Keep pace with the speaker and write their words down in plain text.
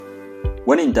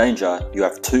When in danger, you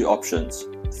have two options,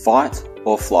 fight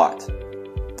or flight.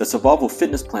 The Survival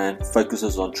Fitness Plan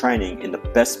focuses on training in the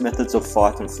best methods of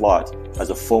fight and flight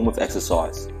as a form of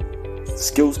exercise.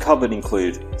 Skills covered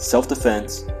include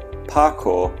self-defense,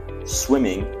 parkour,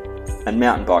 swimming, and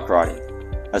mountain bike riding,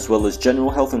 as well as general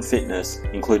health and fitness,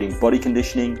 including body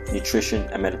conditioning, nutrition,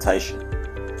 and meditation.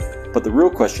 But the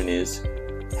real question is,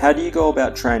 how do you go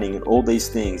about training in all these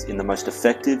things in the most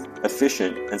effective,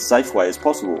 efficient, and safe way as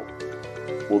possible?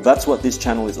 Well, that's what this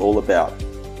channel is all about,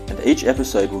 and each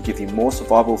episode will give you more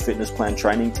Survival Fitness Plan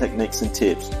training techniques and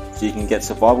tips so you can get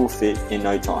survival fit in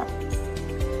no time.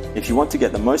 If you want to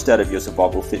get the most out of your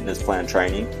Survival Fitness Plan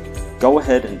training, go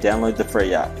ahead and download the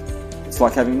free app. It's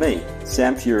like having me,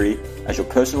 Sam Fury, as your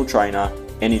personal trainer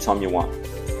anytime you want.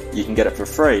 You can get it for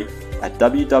free at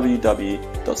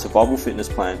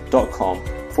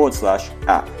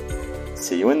www.survivalfitnessplan.com/app.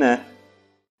 See you in there.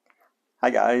 Hi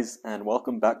guys, and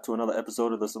welcome back to another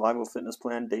episode of the Survival Fitness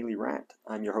Plan Daily Rant.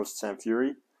 I'm your host Sam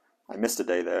Fury. I missed a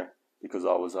day there because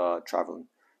I was traveling.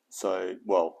 I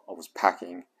was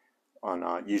packing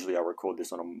on, usually I record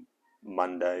this on a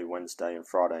Monday, Wednesday and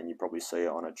Friday, and you probably see it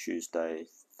on a Tuesday,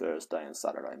 Thursday and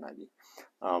Saturday maybe.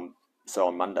 So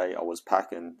on Monday I was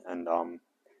packing and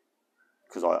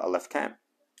because I left camp,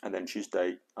 and then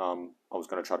Tuesday I was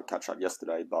going to try to catch up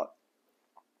yesterday, but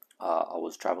I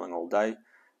was traveling all day,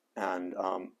 and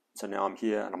so now I'm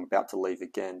here and I'm about to leave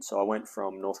again. So I went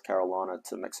from North Carolina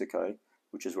to Mexico,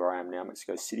 which is where I am now,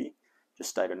 Mexico City. Just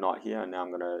stayed a night here, and now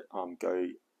I'm going to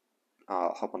go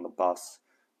hop on the bus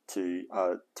to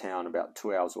a town about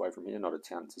 2 hours away from here. Not a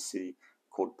town, it's a city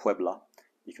called Puebla,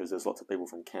 because there's lots of people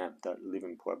from camp that live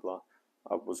in Puebla.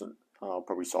 Hopefully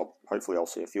I'll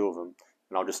see a few of them,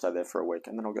 and I'll just stay there for a week,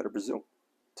 and then I'll go to Brazil.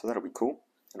 So that'll be cool,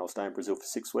 and I'll stay in Brazil for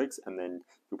 6 weeks, and then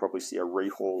you'll probably see a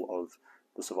rehaul of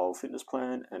the Survival Fitness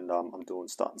Plan, and I'm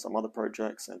starting some other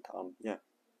projects, and yeah,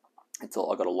 it's all.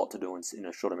 I got a lot to do in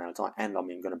a short amount of time, and I'm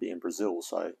going to be in Brazil,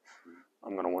 so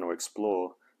I'm going to want to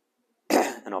explore.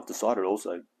 And I've decided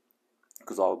also,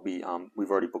 because I'll be,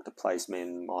 we've already booked a place, me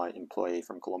and my employee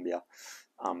from Colombia,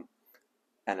 and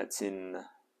it's in,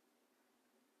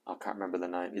 I can't remember the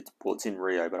name. It's in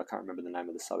Rio, but I can't remember the name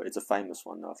of the suburb. It's a famous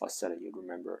one though. If I said it, you'd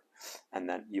remember it, and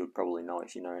then you'd probably know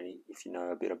if you know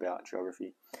a bit about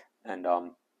geography. And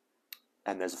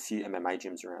there's a few MMA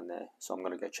gyms around there, so I'm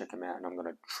going to go check them out, and I'm going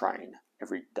to train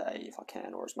every day if I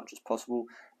can, or as much as possible.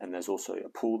 And there's also a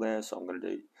pool there, so I'm going to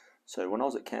do. So when I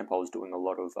was at camp, I was doing a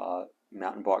lot of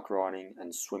mountain bike riding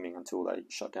and swimming until they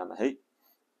shut down the heat,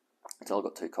 until I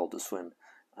got too cold to swim.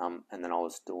 And then I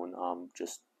was doing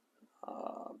just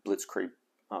blitzkrieg,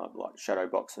 like shadow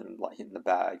boxing, like hitting the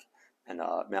bag, and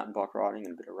mountain bike riding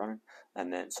and a bit of running.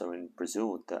 And then so in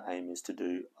Brazil, the aim is to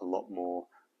do a lot more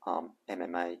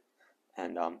MMA,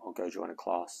 and I'll go join a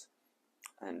class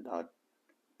and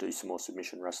do some more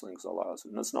submission wrestling, because I like it.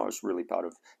 And it's not really part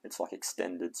of, it's like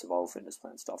extended Survival Fitness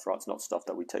Plan stuff, right? It's not stuff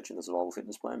that we teach in the Survival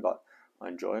Fitness Plan, but I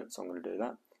enjoy it, so I'm going to do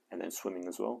that. And then swimming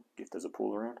as well, if there's a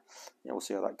pool around. Yeah, we'll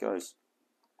see how that goes.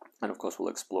 And of course we'll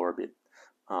explore a bit.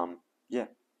 Yeah,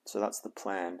 so that's the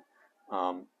plan.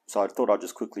 So I thought I'd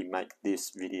just quickly make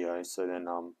this video, so then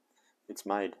it's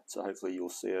made. So hopefully you'll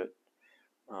see it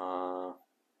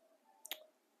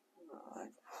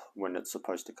when it's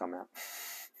supposed to come out.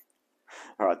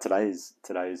 All right, today's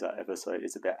episode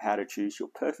is about how to choose your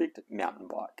perfect mountain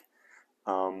bike.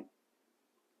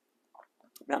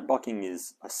 Mountain biking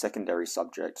is a secondary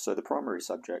subject, so the primary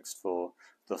subjects for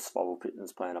the Survival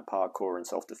Fitness Plan are parkour and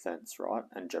self-defense, right,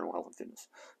 and general health and fitness.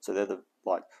 So they're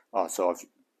so I've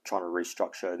trying to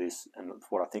restructure this, and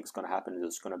what I think is going to happen is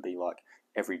it's going to be like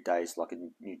every day is like a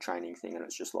new training thing, and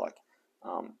it's just like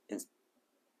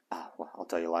I'll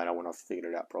tell you later when I've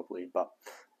figured it out properly. But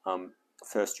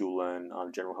first you'll learn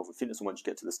general health and fitness, and once you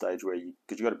get to the stage where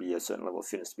because you've got to be a certain level of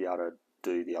fitness to be able to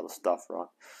do the other stuff, right?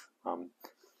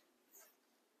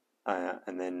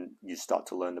 And then you start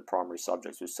to learn the primary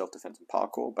subjects with self-defense and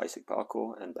parkour, basic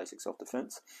parkour and basic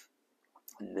self-defense.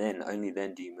 And then, only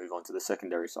then do you move on to the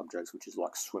secondary subjects, which is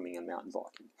like swimming and mountain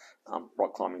biking.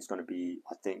 Rock climbing is going to be,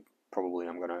 I think, probably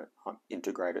I'm going to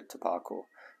integrate it to parkour.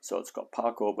 So it's got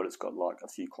parkour, but it's got like a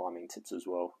few climbing tips as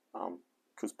well.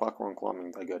 Because parkour and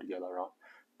climbing, they go together, right?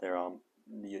 They're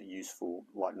useful.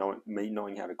 Like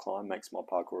knowing how to climb makes my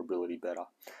parkour ability better.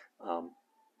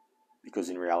 Because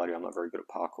in reality, I'm not very good at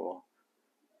parkour.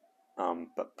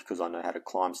 But because I know how to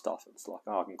climb stuff, it's like,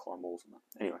 I can climb walls and that.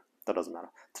 Anyway, that doesn't matter.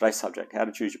 Today's subject, how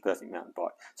to choose your perfect mountain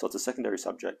bike. So it's a secondary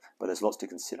subject, but there's lots to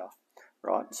consider,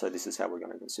 right? So this is how we're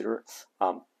going to consider it.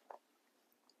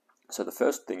 So the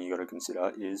first thing you got to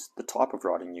consider is the type of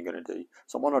riding you're going to do.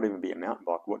 So it might not even be a mountain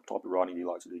bike. What type of riding do you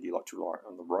like to do? Do you like to ride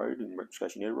on the road, in which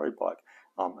case you need a road bike?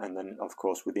 And then, of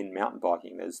course, within mountain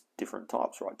biking, there's different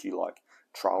types, right? Do you like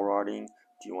trail riding?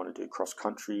 Do you want to do cross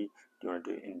country? Do you want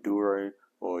to do enduro?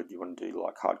 Or do you want to do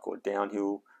like hardcore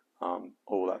downhill?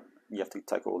 All that, you have to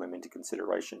take all them into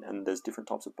consideration. And there's different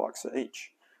types of bikes for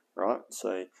each, right?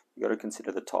 So you got to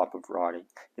consider the type of riding.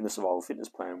 In the survival fitness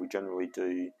plan, we generally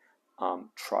do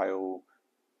trail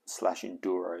 /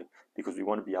 enduro, because we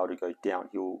want to be able to go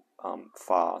downhill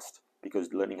fast,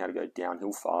 because learning how to go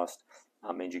downhill fast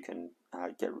means you can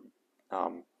learn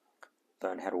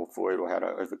how to avoid or how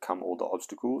to overcome all the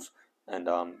obstacles, and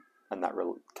that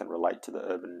can relate to the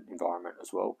urban environment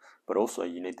as well. But also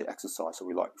you need the exercise, so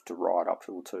we like to ride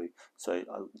uphill too. So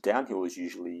downhill is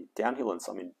usually, downhill, and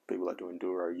some people that do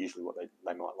enduro are usually what they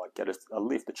might like get a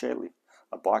lift, a chair lift,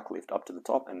 a bike lift up to the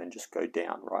top, and then just go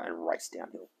down, right, and race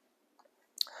downhill.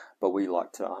 But we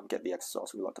like to get the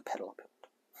exercise, so we like to pedal uphill.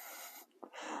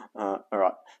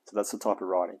 Alright, so that's the type of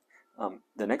riding.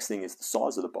 The next thing is the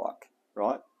size of the bike,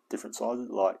 right? Different sizes,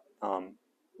 like,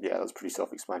 yeah, that's pretty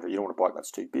self-explanatory. You don't want a bike that's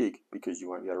too big, because you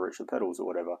won't be able to reach the pedals or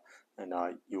whatever, and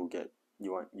your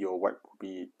weight will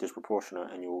be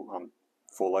disproportionate, and you'll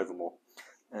fall over more.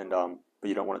 And but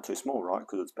you don't want it too small, right?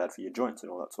 Because it's bad for your joints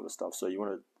and all that sort of stuff. So you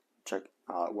want to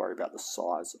worry about the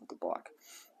size of the bike.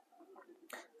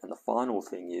 And the final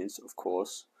thing is, of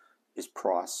course, is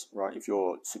price, right? If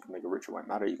you're super mega rich, it won't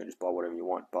matter. You can just buy whatever you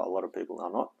want, but a lot of people are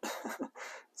not.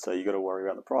 So you got to worry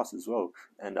about the price as well.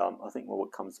 And I think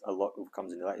what comes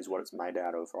into that is what it's made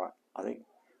out of, right? I don't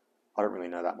really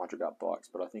know that much about bikes,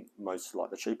 but I think most, like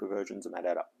the cheaper versions, are made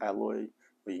out of alloy,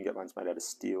 or you can get ones made out of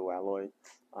steel alloy,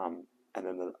 and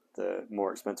then the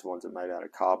more expensive ones are made out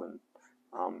of carbon,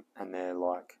 and they're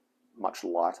like much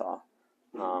lighter.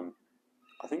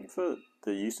 I think for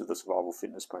the use of the survival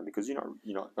fitness plan, because you're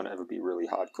not going to ever be really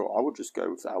hardcore, I would just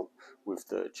go with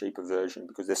the cheaper version,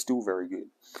 because they're still very good.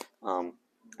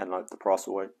 And like the price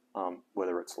of it,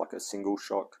 whether it's like a single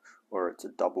shock, or it's a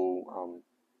double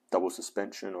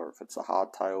suspension, or if it's a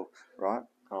hardtail, right?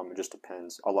 It just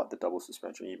depends. I like the double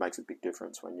suspension. It makes a big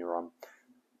difference when you're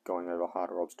going over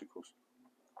harder obstacles.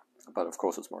 But of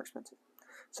course, it's more expensive.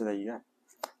 So there you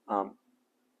go.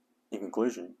 In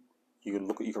conclusion, you can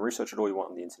research it all you want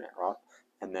on the internet, right?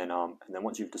 And then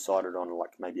once you've decided on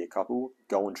like maybe a couple,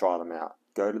 go and try them out.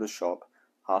 Go to the shop,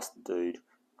 ask the dude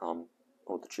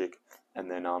or the chick, and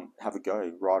then have a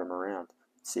go, ride them around,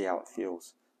 see how it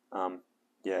feels.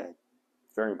 Yeah,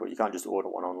 very important. You can't just order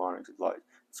one online. It's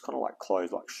kind of like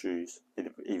clothes, like shoes.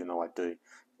 Even though I do,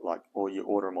 like, or you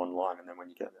order them online, and then when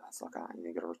you get there, it's like,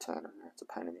 you got to return it. It's a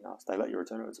pain in the ass. They let you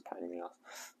return it. It's a pain in the ass.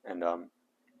 And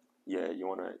yeah, you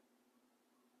want to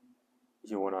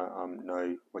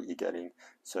know what you're getting.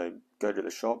 So go to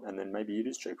the shop, and then maybe it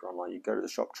is cheaper online. You go to the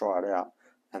shop, try it out,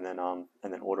 and then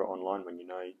order online when you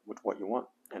know what you want.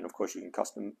 And of course, you can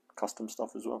custom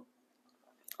stuff as well.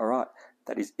 All right,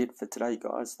 that is it for today,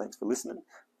 guys. Thanks for listening.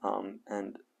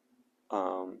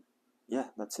 Yeah,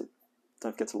 that's it.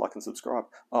 Don't forget to like and subscribe.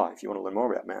 If you want to learn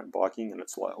more about mountain biking, and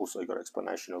it's like also got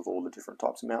explanation of all the different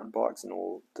types of mountain bikes and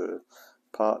all the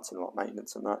parts and like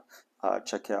maintenance and that,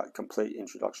 check out Complete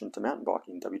Introduction to Mountain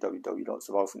Biking,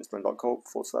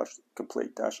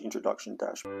 www.survivalfitnessplan.com/complete-introduction-.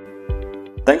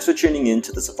 Thanks for tuning in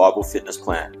to the Survival Fitness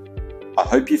Plan. I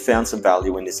hope you found some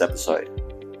value in this episode.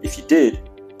 If you did,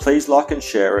 please like and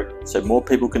share it so more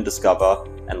people can discover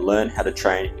and learn how to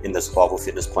train in the Survival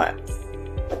Fitness Plan.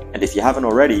 And if you haven't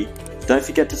already, don't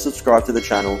forget to subscribe to the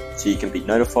channel so you can be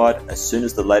notified as soon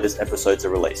as the latest episodes are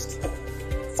released.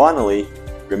 Finally,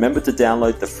 remember to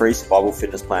download the free Survival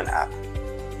Fitness Plan app.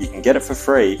 You can get it for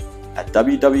free at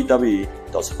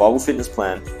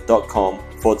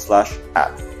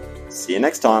www.survivalfitnessplan.com/app. See you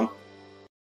next time.